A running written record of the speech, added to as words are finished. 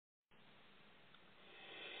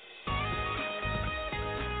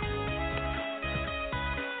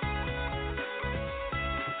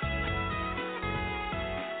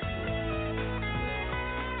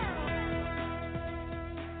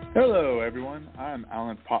Hello, everyone. I'm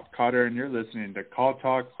Alan Pop Cotter, and you're listening to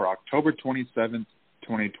CallTalk for October 27th,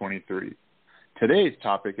 2023. Today's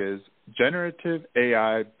topic is Generative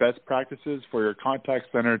AI Best Practices for Your Contact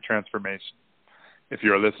Center Transformation. If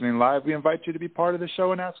you're listening live, we invite you to be part of the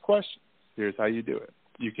show and ask questions. Here's how you do it.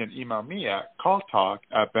 You can email me at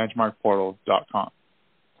calltalk@benchmarkportal.com.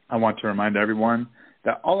 I want to remind everyone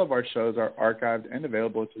that all of our shows are archived and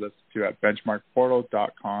available to listen to at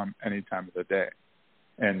benchmarkportal.com any time of the day.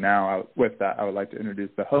 And now, with that, I would like to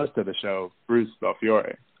introduce the host of the show, Bruce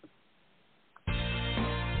Belfiore.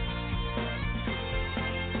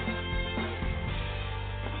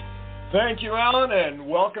 Thank you, Alan, and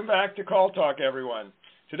welcome back to Call Talk, everyone.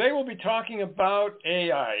 Today we'll be talking about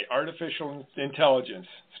AI, artificial intelligence,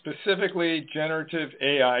 specifically generative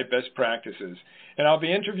AI best practices. And I'll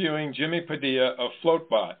be interviewing Jimmy Padia of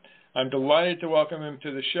Floatbot. I'm delighted to welcome him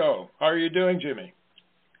to the show. How are you doing, Jimmy?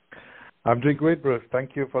 I'm doing great, Bruce.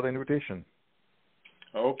 Thank you for the invitation.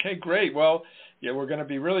 Okay, great. Well, yeah, we're going to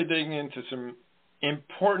be really digging into some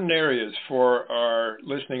important areas for our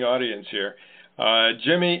listening audience here.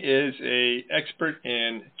 Jimmy is an expert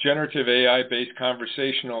in generative AI-based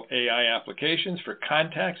conversational AI applications for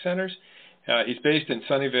contact centers. He's based in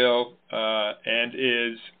Sunnyvale and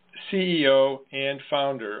is CEO and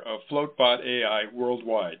founder of Floatbot.AI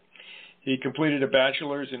worldwide. He completed a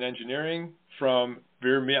bachelor's in engineering from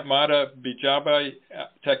Veermata Jijabai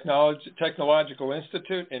Technological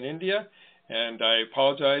Institute in India. And I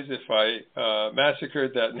apologize if I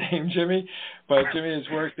massacred that name, Jimmy. But Jimmy has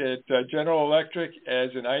worked at General Electric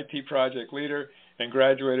as an IT project leader and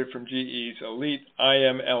graduated from GE's elite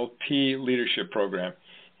IMLP leadership program.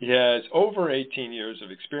 He has over 18 years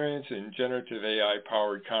of experience in generative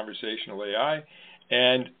AI-powered conversational AI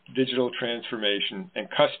and digital transformation and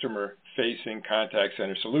customer-facing contact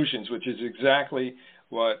center solutions, which is exactly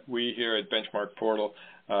what we here at Benchmark Portal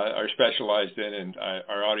are specialized in and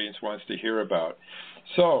our audience wants to hear about.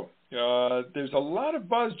 So there's a lot of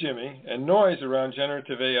buzz, Jimmy, and noise around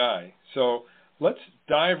generative AI. So let's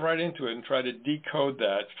dive right into it and try to decode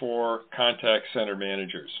that for contact center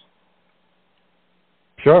managers.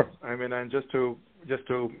 Sure. I mean, and just to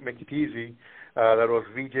make it easy, that was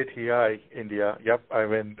VJTI India. Yep, I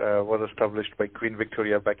mean, was established by Queen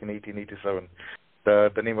Victoria back in 1887.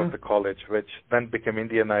 The name of the college, which then became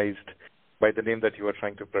Indianized by the name that you were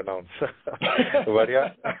trying to pronounce. But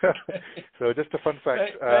yeah, so just a fun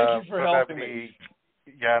fact. Thank you for helping me.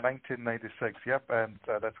 Yeah, 1996. Yep, and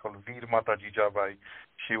that's called Veermata Jijabai.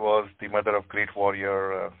 She was the mother of great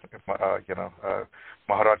warrior,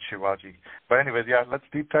 Maharaj Shivaji. But anyways, yeah, let's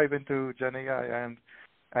deep dive into Gen AI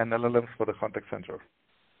and LLMs for the contact center.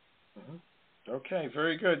 Mm-hmm. Okay,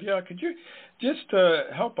 very good. Yeah, could you just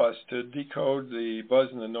help us to decode the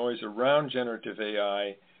buzz and the noise around generative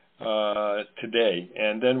AI today,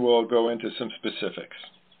 and then we'll go into some specifics.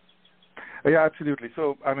 Yeah, absolutely.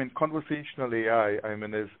 So, I mean, conversational AI, I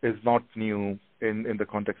mean, is not new in the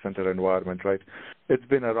contact center environment, right? It's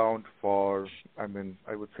been around for, I mean,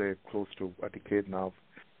 I would say close to a decade now,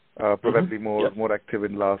 probably more active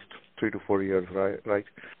in the last 3 to 4 years, right?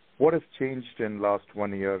 What has changed in last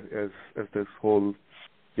 1 year is this whole,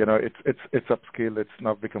 it's upscale. It's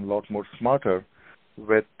now become a lot more smarter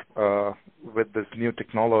with this new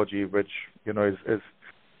technology, which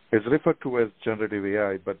is referred to as generative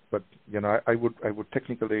AI. But I would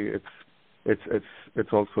technically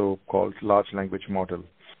it's also called large language model.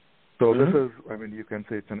 So this is, I mean, you can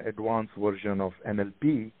say it's an advanced version of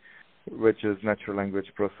NLP, which is natural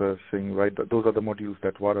language processing, right? Those are the modules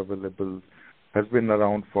that were available. Has been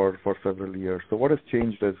around for several years. So what has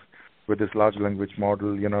changed is with this large language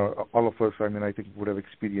model, all of us, I mean, I think would have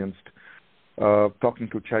experienced talking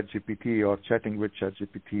to ChatGPT or chatting with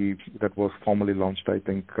ChatGPT that was formally launched, I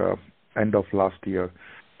think, end of last year.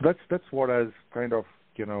 That's what has kind of,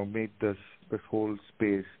 made this whole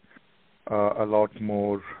space a lot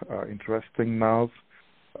more interesting now.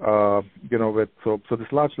 So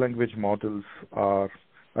this large language models are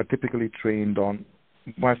typically trained on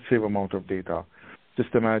massive amount of data.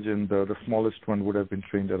 Just imagine the smallest one would have been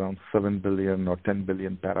trained around 7 billion or 10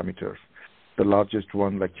 billion parameters. The largest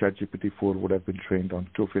one, like ChatGPT-4, would have been trained on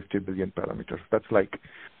 250 billion parameters. That's like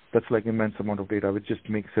immense amount of data, which just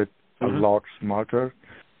makes it a lot smarter.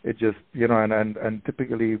 It just, and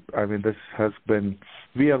typically, I mean, this has been,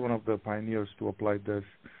 we are one of the pioneers to apply this.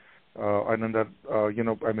 And then that,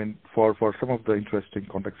 I mean, for some of the interesting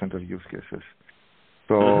contact center use cases.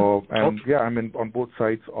 So, and yeah, I mean, on both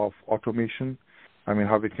sides of automation, I mean,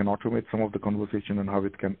 how it can automate some of the conversation and how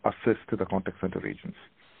it can assist the contact center agents,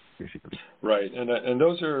 basically. Right, and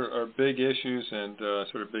those are big issues and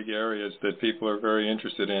sort of big areas that people are very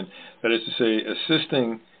interested in. That is to say,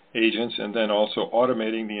 assisting agents, and then also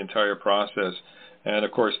automating the entire process. And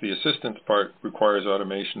of course, the assistance part requires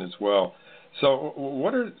automation as well. So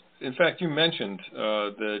in fact, you mentioned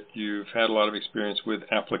that you've had a lot of experience with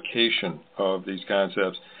application of these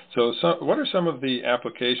concepts. So what are some of the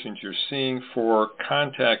applications you're seeing for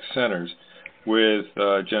contact centers with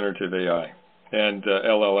generative AI and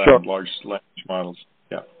LLM, Sure. large language models?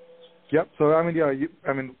 Yeah. Yep. So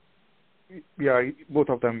both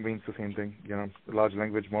of them means the same thing, large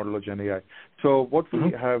language model or Gen AI. So what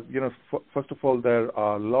we have, first of all, there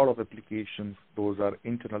are a lot of applications. Those are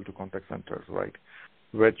internal to contact centers, right?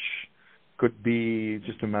 Which could be,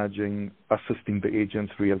 just imagine, assisting the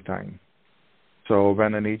agents real time. So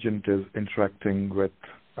when an agent is interacting with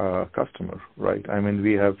a customer, right? I mean,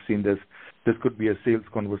 we have seen this. This could be a sales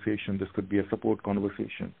conversation. This could be a support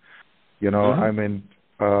conversation. I mean,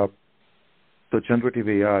 the generative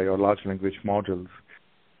AI or large language models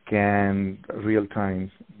can real-time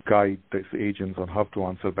guide these agents on how to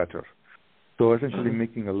answer better. So essentially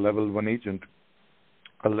making a level 1 agent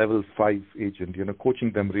a level 5 agent,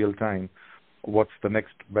 coaching them real-time. What's the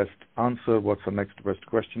next best answer? What's the next best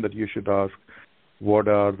question that you should ask?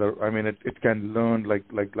 It can learn, like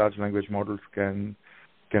large language models can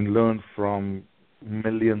learn from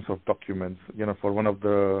millions of documents. For one of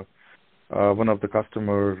the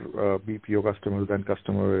customer, BPO customers, then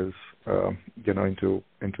customer is,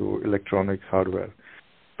 into electronics hardware.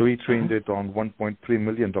 So we trained it on 1.3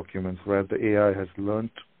 million documents where the AI has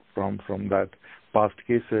learned from that past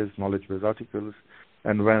cases, knowledge-based articles.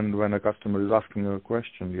 And when a customer is asking a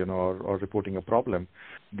question, or reporting a problem,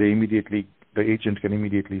 the agent can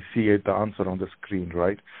immediately see the answer on the screen,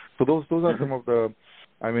 right? So those are some of the,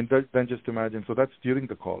 then just imagine, so that's during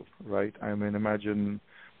the call, right? Imagine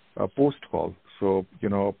post-call. So,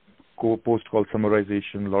 post-call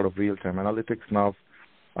summarization, a lot of real-time analytics now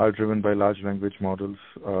are driven by large language models.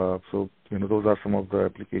 So, those are some of the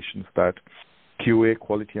applications. That QA,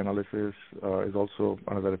 quality analysis, is also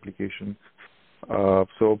another application.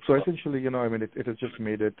 So essentially, it has just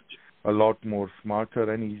made it a lot more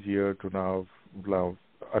smarter and easier to now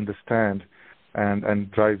understand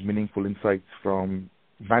and drive meaningful insights from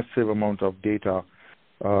massive amount of data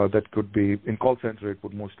that could be in call center. It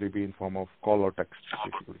would mostly be in form of call or text,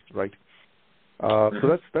 basically, right?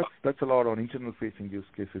 So that's a lot on internal-facing use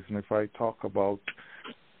cases. And if I talk about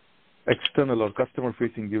external or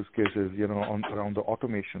customer-facing use cases, around the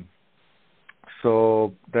automation.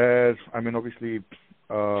 So there's, obviously,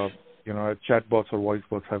 chatbots or voice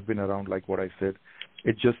bots have been around, like what I said.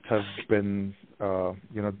 It just has been, now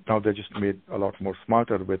they're just made a lot more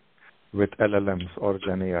smarter with LLMs or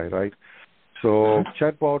Gen AI, right? So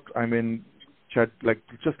chatbot,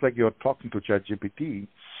 just like you're talking to ChatGPT,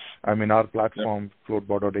 our platform,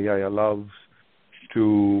 Floatbot.AI, allows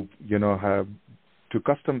to, have to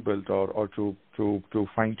custom build or to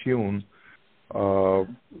fine-tune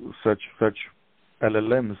such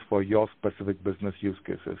LLMs for your specific business use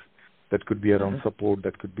cases. That could be around support,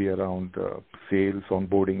 that could be around sales,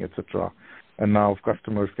 onboarding, etc. And now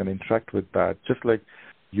customers can interact with that, just like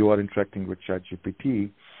you are interacting with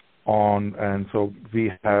ChatGPT and so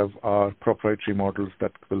we have our proprietary models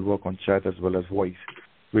that will work on chat as well as voice,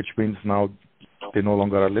 which means now they no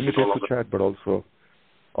longer are limited to chat, but also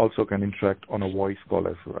can interact on a voice call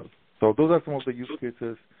as well. So those are some of the use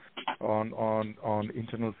cases on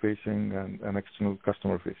internal facing and external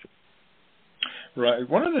customer facing. Right.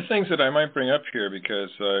 One of the things that I might bring up here, because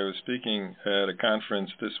I was speaking at a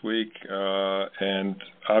conference this week, and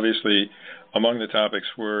obviously among the topics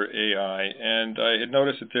were AI, and I had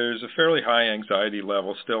noticed that there's a fairly high anxiety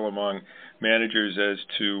level still among managers as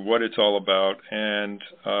to what it's all about and,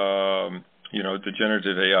 the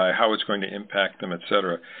generative AI, how it's going to impact them, et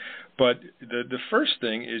cetera. But the first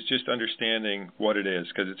thing is just understanding what it is,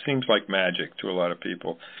 because it seems like magic to a lot of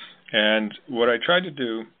people. And what I tried to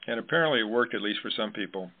do, and apparently it worked at least for some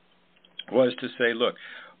people, was to say, look,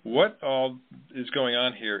 what all is going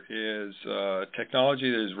on here is technology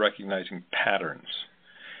that is recognizing patterns.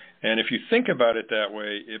 And if you think about it that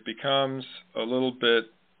way, it becomes a little bit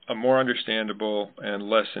more understandable and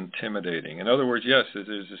less intimidating. In other words, yes, there's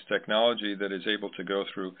this technology that is able to go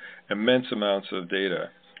through immense amounts of data,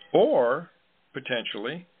 or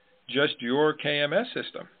potentially just your KMS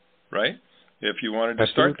system, right? If you wanted to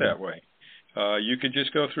start that way. You could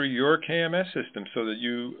just go through your KMS system so that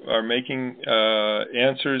you are making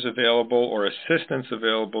answers available or assistance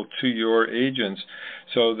available to your agents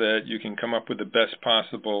so that you can come up with the best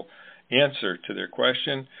possible answer to their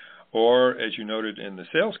question, or, as you noted in the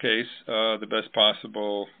sales case, the best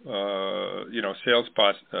possible, sales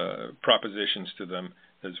propositions to them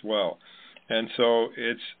as well. And so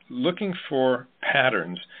it's looking for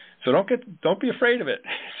patterns. So don't be afraid of it.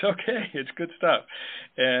 It's okay. It's good stuff.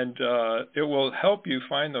 And it will help you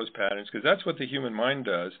find those patterns because that's what the human mind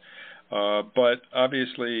does. But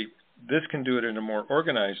obviously, this can do it in a more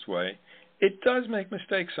organized way. It does make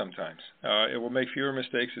mistakes sometimes. It will make fewer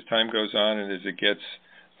mistakes as time goes on and as it gets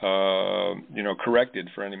corrected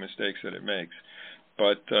for any mistakes that it makes.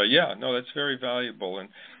 But that's very valuable. And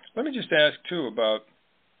let me just ask too about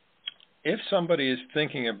if somebody is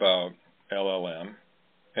thinking about LLM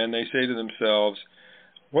and they say to themselves,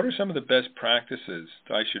 what are some of the best practices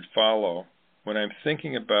that I should follow when I'm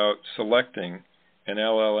thinking about selecting an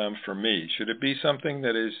LLM for me? Should it be something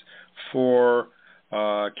that is for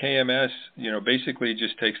KMS, basically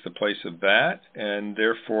just takes the place of that and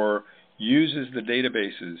therefore uses the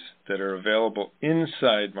databases that are available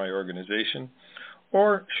inside my organization?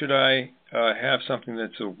 Or should I have something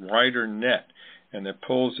that's a wider net and that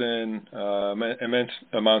pulls in immense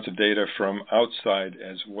amounts of data from outside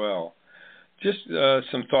as well? Just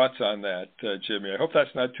some thoughts on that, Jimmy. I hope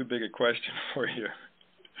that's not too big a question for you.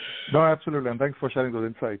 No, absolutely, and thanks for sharing those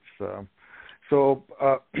insights.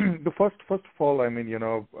 The first of all,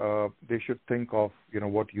 they should think of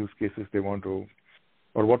what use cases they want to,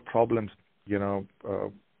 or what problems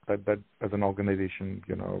that as an organization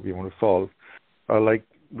we want to solve. Like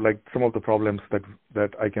some of the problems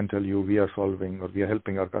that I can tell you we are solving or we are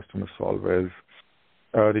helping our customers solve is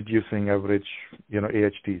reducing average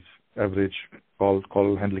AHTs, average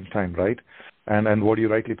call handling time, right? And what you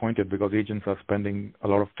rightly pointed, because agents are spending a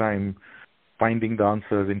lot of time finding the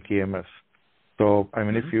answers in KMS. So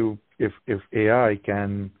if AI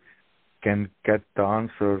can get the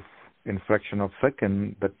answer in fraction of a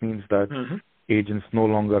second, that means that agents no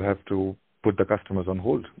longer have to put the customers on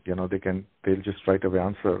hold. They'll just right away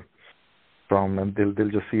answer from, and they'll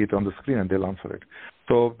just see it on the screen and they'll answer it.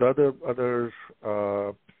 So the other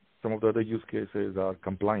some of the other use cases are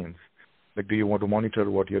compliance. Like, do you want to monitor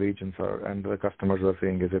what your agents are, and the customers are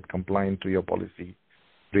saying, is it compliant to your policy?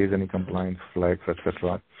 Raise any compliance flags,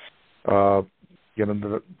 etc. The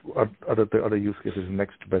other use cases,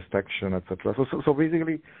 next best action, etc. So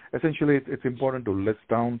basically, essentially, it's important to list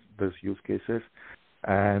down these use cases,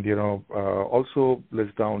 and also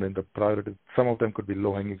list down in the priority. Some of them could be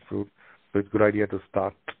low-hanging fruit, so it's a good idea to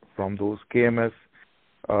start from those. KMS,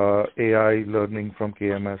 AI learning from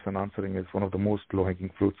KMS and answering is one of the most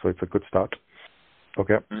low-hanging fruits, so it's a good start.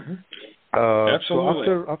 Okay. Absolutely.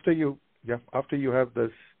 So after you have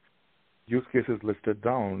this use cases listed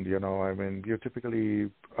down, you typically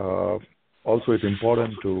also it's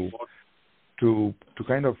important to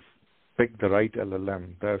kind of pick the right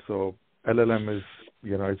LLM there. So LLM is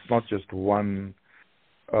it's not just one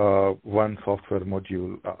software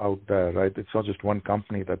module out there, right? It's not just one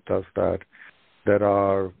company that does that. There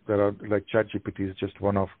are like ChatGPT is just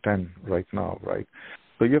one of 10 right now, right?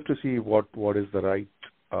 So you have to see what is the right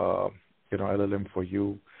LLM for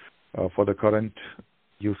you for the current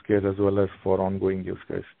use case as well as for ongoing use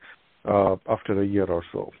case after a year or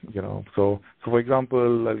so. So for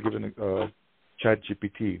example, I'll give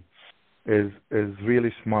ChatGPT is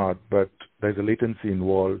really smart, but there's a latency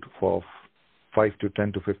involved for 5 to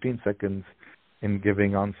 10 to 15 seconds in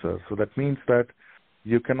giving answers. So that means that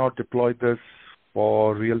you cannot deploy this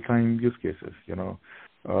for real-time use cases.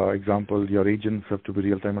 Example, your agents have to be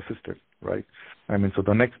real-time assisted, right? So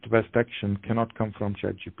the next best action cannot come from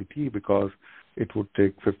ChatGPT because it would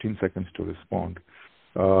take 15 seconds to respond.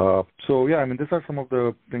 These are some of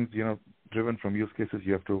the things, driven from use cases.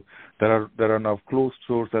 There are now closed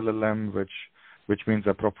source LLM, which means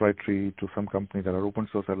are proprietary to some company. There are open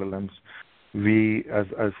source LLMs. We, as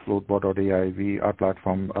Floatbot.AI, our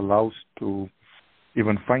platform allows to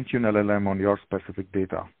even fine-tune LLM on your specific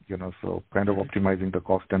data, so kind of optimizing the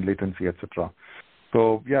cost and latency, etc.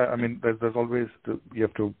 So there's always you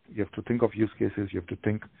have to think of use cases. You have to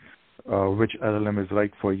think which LLM is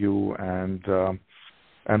right for you, and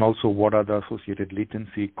also what are the associated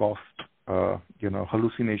latency, cost,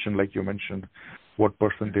 hallucination, like you mentioned, what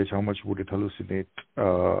percentage, how much would it hallucinate,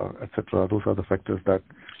 etc. Those are the factors that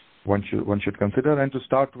one should consider. And to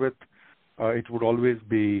start with, it would always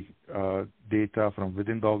be data from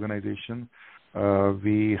within the organization.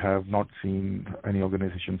 We have not seen any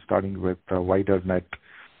organization starting with a wider net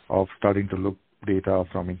of starting to look data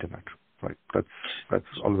from internet. Right. That's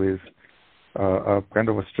always a kind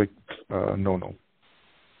of a strict no-no.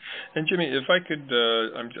 And Jimmy, if I could,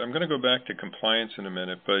 I'm going to go back to compliance in a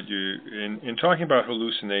minute, but in talking about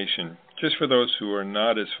hallucination, just for those who are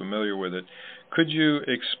not as familiar with it, could you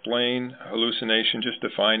explain hallucination, just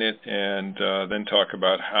define it, and then talk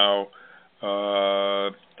about how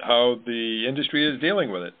the industry is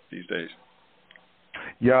dealing with it these days?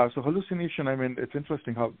 Yeah, so hallucination, I mean, it's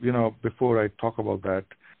interesting how, before I talk about that,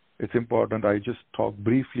 it's important I just talk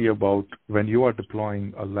briefly about when you are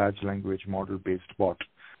deploying a large language model-based bot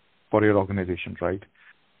for your organization, right?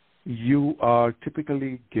 You are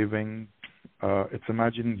typically giving,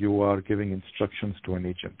 imagine you are giving instructions to an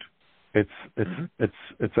agent. It's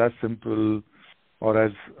as simple or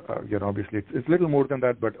as, obviously it's a little more than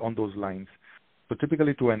that, but on those lines. So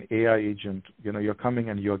typically to an AI agent, you're coming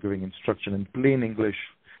and you're giving instruction in plain English.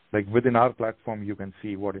 Like within our platform, you can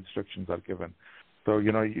see what instructions are given. So,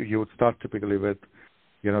 you would start typically with,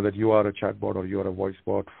 that you are a chatbot or you are a voice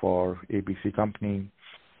bot for ABC company.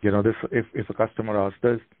 If a customer asks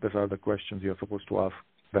this, these are the questions you're supposed to ask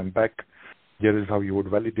them back. Here is how you would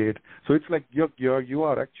validate. So it's like you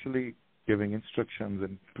are actually giving instructions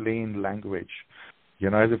in plain language,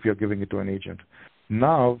 as if you're giving it to an agent.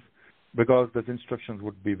 Now, because those instructions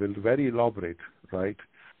would be very elaborate, right?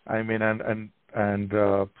 I mean,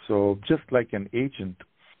 so just like an agent,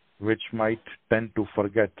 which might tend to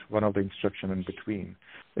forget one of the instruction in between,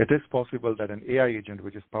 it is possible that an AI agent,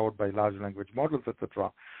 which is powered by large language models,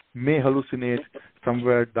 etc., may hallucinate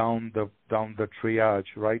somewhere down the triage,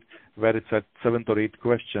 right, where it's at 7th or 8th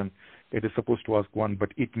question. It is supposed to ask one,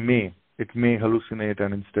 but it may hallucinate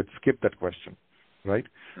and instead skip that question, right?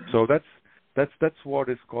 So that's what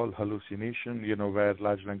is called hallucination, where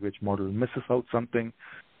large language model misses out something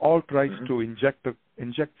or tries to inject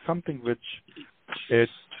something which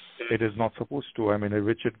it is not supposed to. I mean,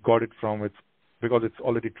 which it got it from because it's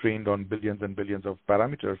already trained on billions and billions of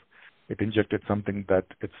parameters. It injected something that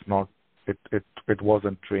it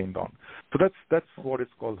wasn't trained on. So that's what is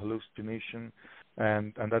called hallucination,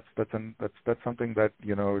 and that's something that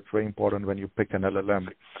it's very important when you pick an LLM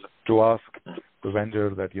to ask the vendor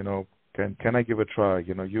that can I give a try?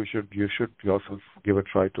 You should yourself give a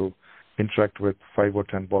try to interact with 5 or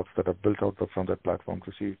 10 bots that are built out from that platform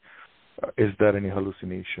to see is there any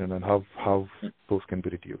hallucination and how those can be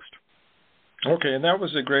reduced. Okay, and that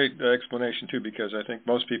was a great explanation too, because I think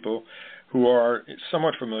most people who are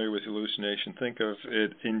somewhat familiar with hallucination think of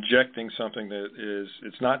it injecting something that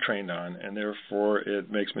it's not trained on, and therefore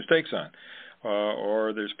it makes mistakes on,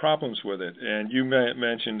 or there's problems with it. And you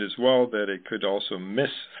mentioned as well that it could also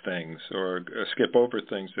miss things or skip over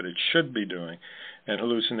things that it should be doing, and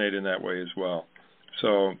hallucinate in that way as well.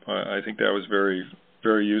 So I think that was very,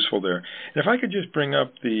 very useful there. And if I could just bring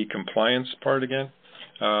up the compliance part again.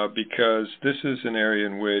 Because this is an area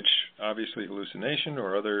in which obviously hallucination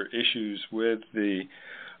or other issues with the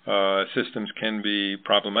systems can be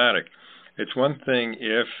problematic. It's one thing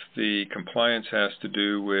if the compliance has to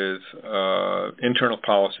do with internal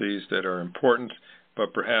policies that are important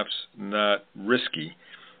but perhaps not risky.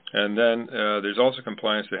 And then there's also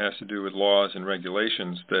compliance that has to do with laws and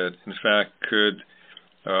regulations that in fact could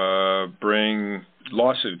bring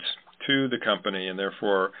lawsuits to the company and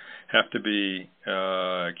therefore have to be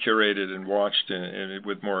curated and watched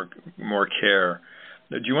with more care.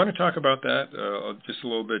 Do you want to talk about that just a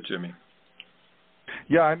little bit, Jimmy?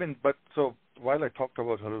 Yeah, I mean, but so while I talked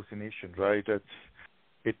about hallucination, right?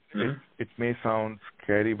 It may sound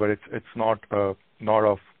scary, but it's not a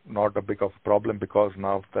big of a problem because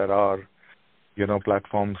now there are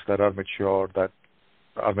platforms that are mature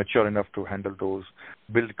enough to handle those,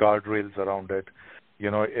 build guardrails around it.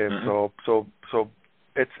 So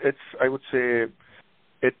it's I would say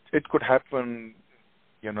it could happen,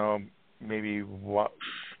 maybe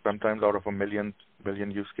sometimes out of a million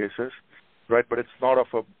use cases, right? But it's not of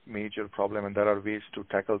a major problem, and there are ways to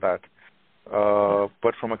tackle that.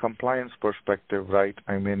 But from a compliance perspective, right?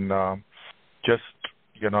 I mean, that's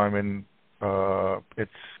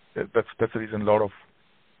the reason a lot of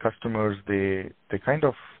customers they kind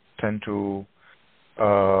of tend to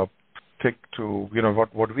stick to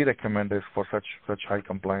what we recommend is for such high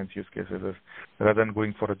compliance use cases is rather than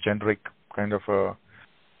going for a generic kind of a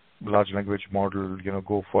large language model,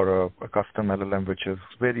 go for a custom LLM which is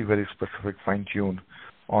very, very specific, fine-tuned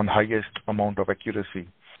on highest amount of accuracy.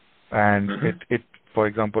 And it for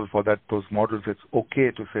example, for those models, it's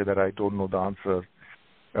okay to say that I don't know the answer,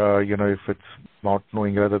 if it's not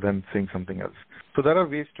knowing rather than saying something else. So there are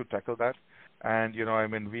ways to tackle that. And,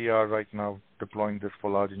 we are right now deploying this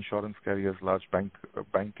for large insurance carriers, large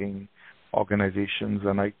banking organizations,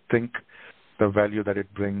 and I think the value that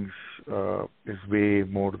it brings is way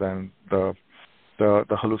more than the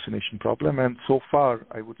hallucination problem. And so far,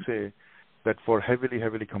 I would say that for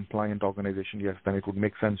heavily compliant organization, yes, then it would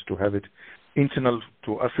make sense to have it internal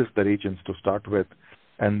to assist their agents to start with,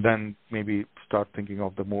 and then maybe start thinking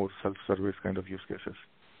of the more self-service kind of use cases.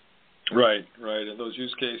 Right. And those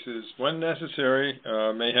use cases, when necessary,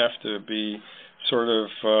 may have to be sort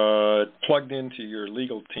of plugged into your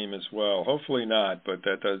legal team as well. Hopefully not, but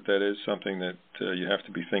that is something that you have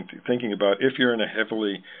to be thinking about if you're in a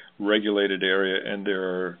heavily regulated area and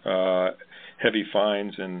there are heavy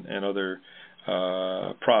fines and other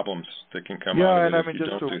problems that can come out of it if you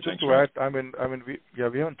don't do things just to right. add, we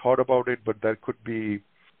haven't thought about it, but there could be,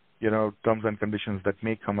 terms and conditions that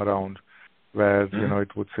may come around where,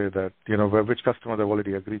 it would say that, where which customers have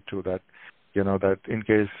already agreed to that, that in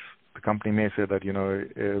case the company may say that,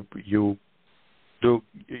 you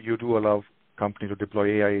do allow company to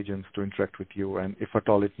deploy AI agents to interact with you, and if at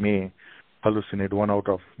all it may hallucinate 1 out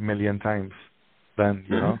of a million times, then,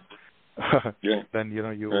 then,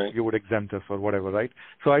 you would exempt us or whatever, right?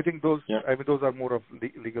 So I think those are more of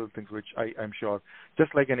legal things, which I'm sure,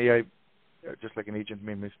 just like an agent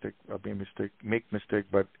make mistake,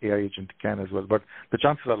 but AI agent can as well. But the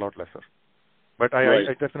chances are a lot lesser. But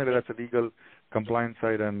I definitely, that's a legal compliance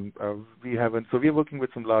side, and we haven't. So we're working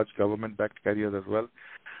with some large government-backed carriers as well.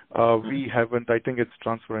 We haven't. I think it's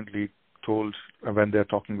transparently told when they're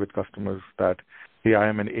talking with customers that, hey, I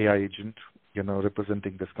am an AI agent,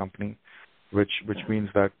 representing this company, which means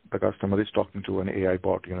that the customer is talking to an AI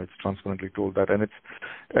bot. It's transparently told that, and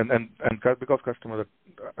because customers,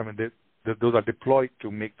 those are deployed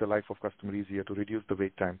to make the life of customer easier, to reduce the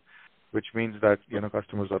wait time, which means that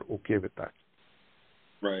customers are okay with that.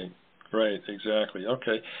 Right, exactly.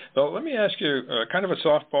 Okay. Well, let me ask you kind of a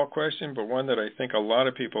softball question, but one that I think a lot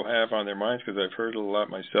of people have on their minds because I've heard it a lot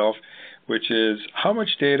myself, which is how much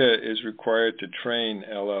data is required to train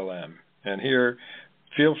LLM? And here,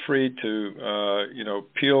 feel free to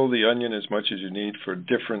peel the onion as much as you need for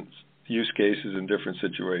different use cases and different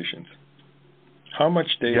situations. How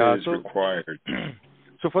much data is required?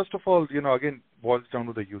 So first of all, again, boils down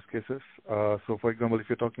to the use cases. So for example, if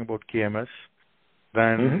you're talking about KMS,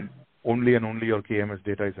 then only and only your KMS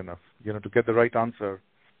data is enough, to get the right answer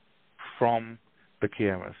from the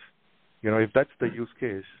KMS. If that's the use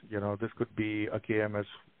case, this could be a KMS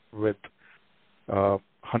with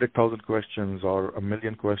 100,000 questions or 1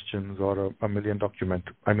 million questions or a million document.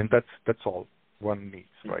 That's all one needs,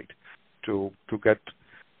 right? To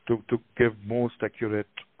give most accurate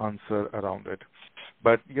answer around it.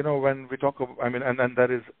 But when we talk about, and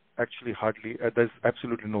there is actually there's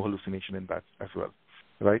absolutely no hallucination in that as well,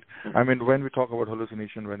 right? When we talk about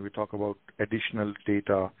hallucination, when we talk about additional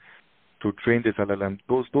data to train this LLM,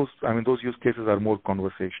 those use cases are more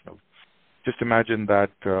conversational. Just imagine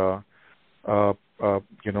that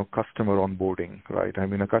customer onboarding, right?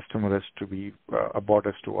 A customer has to be a bot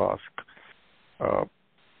has to ask,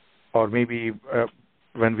 or maybe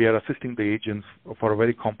when we are assisting the agents for a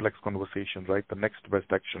very complex conversation, right? The next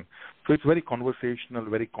best action. So it's very conversational,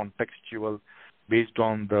 very contextual, based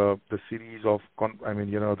on the series of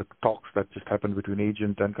the talks that just happened between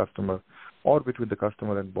agent and customer, or between the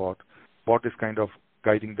customer and bot. Bot is kind of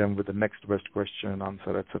guiding them with the next best question,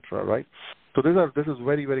 answer, etc. Right? So this is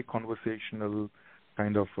very, very conversational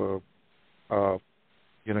kind of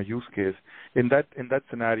use case. In that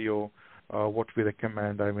scenario, what we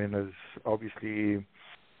recommend, is obviously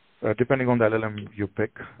depending on the LLM you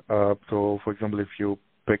pick. So for example, if you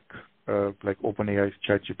pick like OpenAI's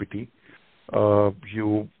ChatGPT,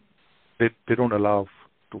 they don't allow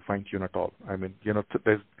to fine tune at all.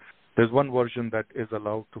 There's one version that is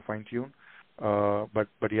allowed to fine tune, but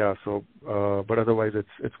otherwise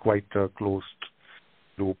it's quite a closed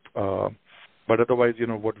loop. But otherwise,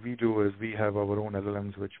 what we do is we have our own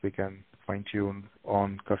LLMs which we can fine tune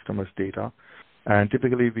on customers' data, and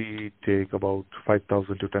typically we take about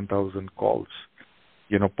 5,000 to 10,000 calls,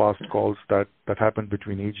 past calls that happen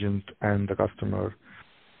between agent and the customer,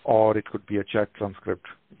 or it could be a chat transcript,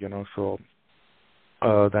 So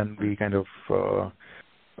then we kind of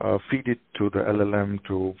feed it to the LLM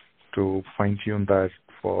to fine tune that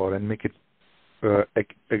and make it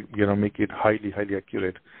make it highly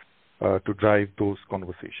accurate to drive those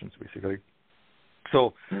conversations basically.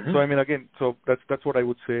 So again, that's what I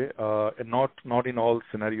would say. And not in all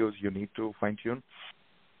scenarios you need to fine tune.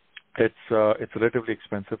 It's relatively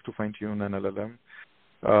expensive to fine tune an LLM.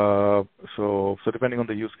 So depending on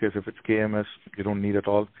the use case, if it's KMS, you don't need it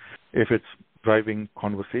all. If it's driving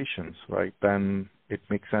conversations, right, then it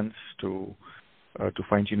makes sense to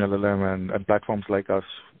fine tune LLM and platforms like us.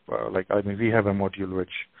 We have a module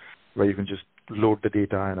where you can just load the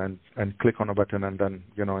data and click on a button, and then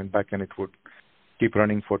in backend it would keep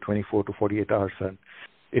running for 24 to 48 hours, and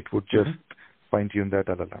it would just fine tune that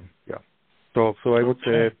LLM. Yeah. So I would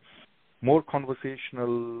say more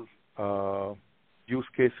conversational use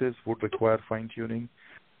cases would require fine tuning.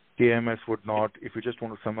 KMS would not. If you just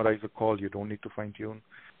want to summarize a call, you don't need to fine-tune.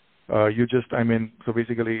 So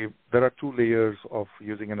basically, there are two layers of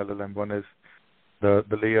using an LLM. One is the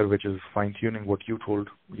layer which is fine-tuning what you told,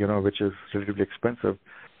 which is relatively expensive.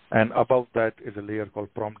 And above that is a layer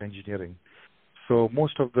called prompt engineering. So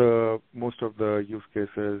most of the use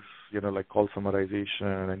cases, like call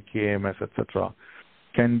summarization and KMS, etc.,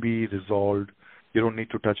 can be resolved. You don't need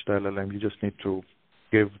to touch the LLM. You just need to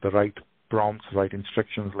give the right prompts, right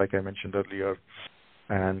instructions, like I mentioned earlier,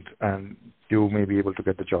 and you may be able to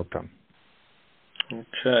get the job done.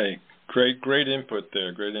 Okay. Great input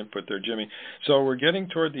there. Jimmy. So we're getting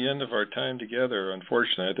toward the end of our time together,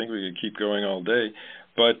 unfortunately. I think we could keep going all day.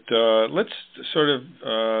 But let's sort of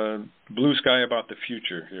blue sky about the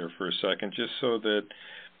future here for a second, just so that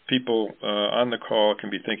people on the call can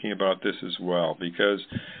be thinking about this as well. Because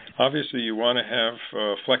obviously you want to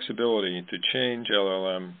have flexibility to change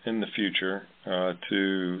LLM in the future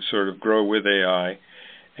to sort of grow with AI.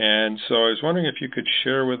 And so I was wondering if you could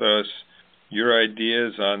share with us your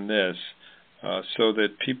ideas on this so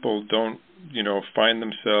that people don't, find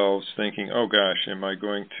themselves thinking, oh gosh, am I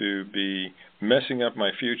going to be messing up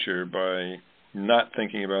my future by not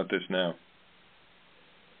thinking about this now?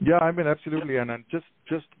 Yeah, absolutely. And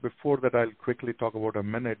just before that, I'll quickly talk about a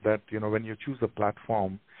minute that, when you choose a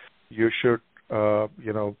platform, you should,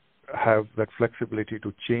 have that flexibility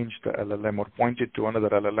to change the LLM or point it to another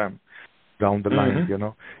LLM down the line,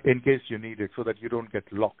 in case you need it, so that you don't get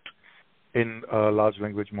locked in a large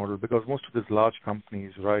language model. Because most of these large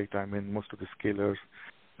companies, right, most of the scalers,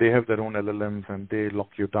 they have their own LLMs and they lock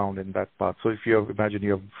you down in that part. So if imagine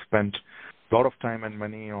you have spent a lot of time and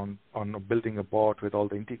money on building a bot with all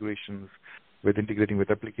the integrations, with integrating with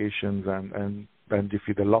applications, and if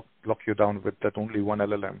they lock you down with that only one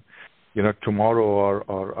LLM, tomorrow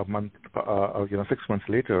or a month, 6 months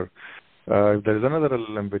later, if there is another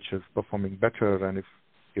LLM which is performing better, and if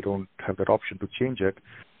you don't have that option to change it,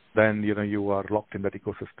 then you are locked in that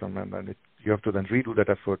ecosystem, and then you have to then redo that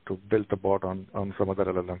effort to build the bot on some other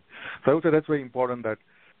LLM. So I would say that's very important that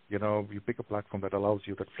you pick a platform that allows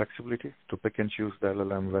you that flexibility to pick and choose the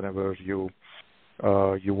LLM whenever you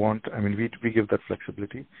want. We give that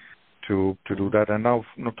flexibility to do that. And now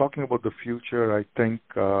talking about the future, I think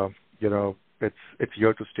it's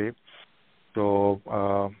here to stay. So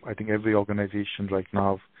I think every organization right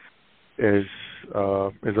now is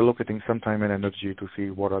allocating some time and energy to see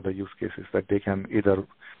what are the use cases that they can either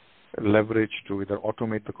leverage to either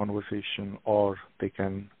automate the conversation, or they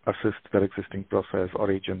can assist their existing process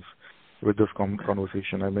or agents with this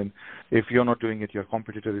conversation. If you're not doing it, your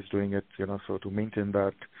competitor is doing it, so to maintain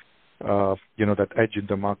that, that edge in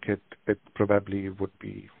the market, it probably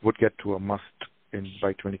would get to a must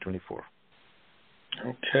by 2024.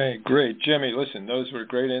 Okay, great. Jimmy, listen, those were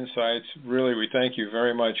great insights. Really, we thank you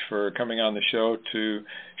very much for coming on the show to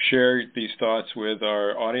share these thoughts with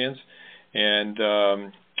our audience. And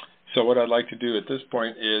so what I'd like to do at this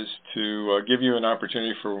point is to give you an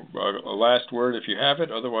opportunity for a last word if you have it.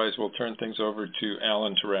 Otherwise, we'll turn things over to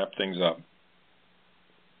Alan to wrap things up.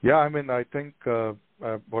 Yeah, I think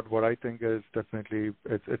what I think is definitely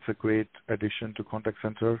it's a great addition to contact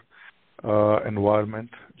center environment.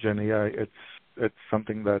 GenAI, it's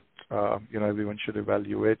something that everyone should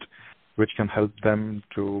evaluate, which can help them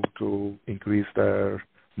to increase their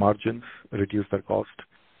margins, reduce their cost,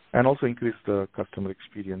 and also increase the customer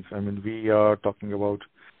experience. We are talking about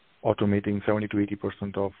automating 70 to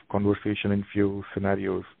 80% of conversation in few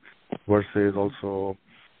scenarios, versus also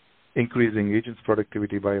increasing agents'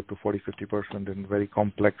 productivity by up to 40-50% in very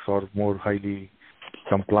complex or more highly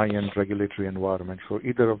compliant regulatory environment. So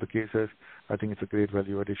either of the cases, I think it's a great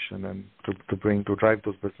value addition and to drive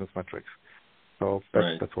those business metrics. So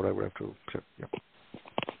that's what I would have to say. Yeah.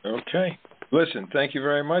 Okay. Listen, thank you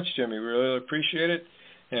very much, Jimmy. We really appreciate it.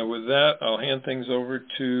 And with that, I'll hand things over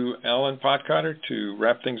to Alan Potcotter to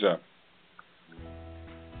wrap things up.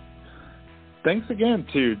 Thanks again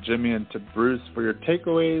to Jimmy and to Bruce for your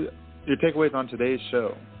takeaways on today's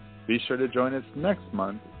show. Be sure to join us next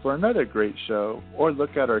month for another great show, or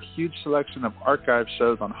look at our huge selection of archive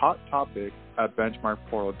shows on hot topics at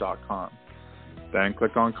BenchmarkPortal.com. Then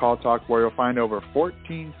click on CallTalk, where you'll find over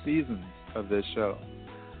 14 seasons of this show.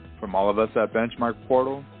 From all of us at Benchmark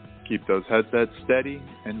Portal, keep those headsets steady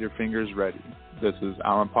and your fingers ready. This is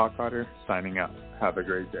Alan Potcotter signing out. Have a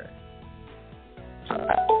great day.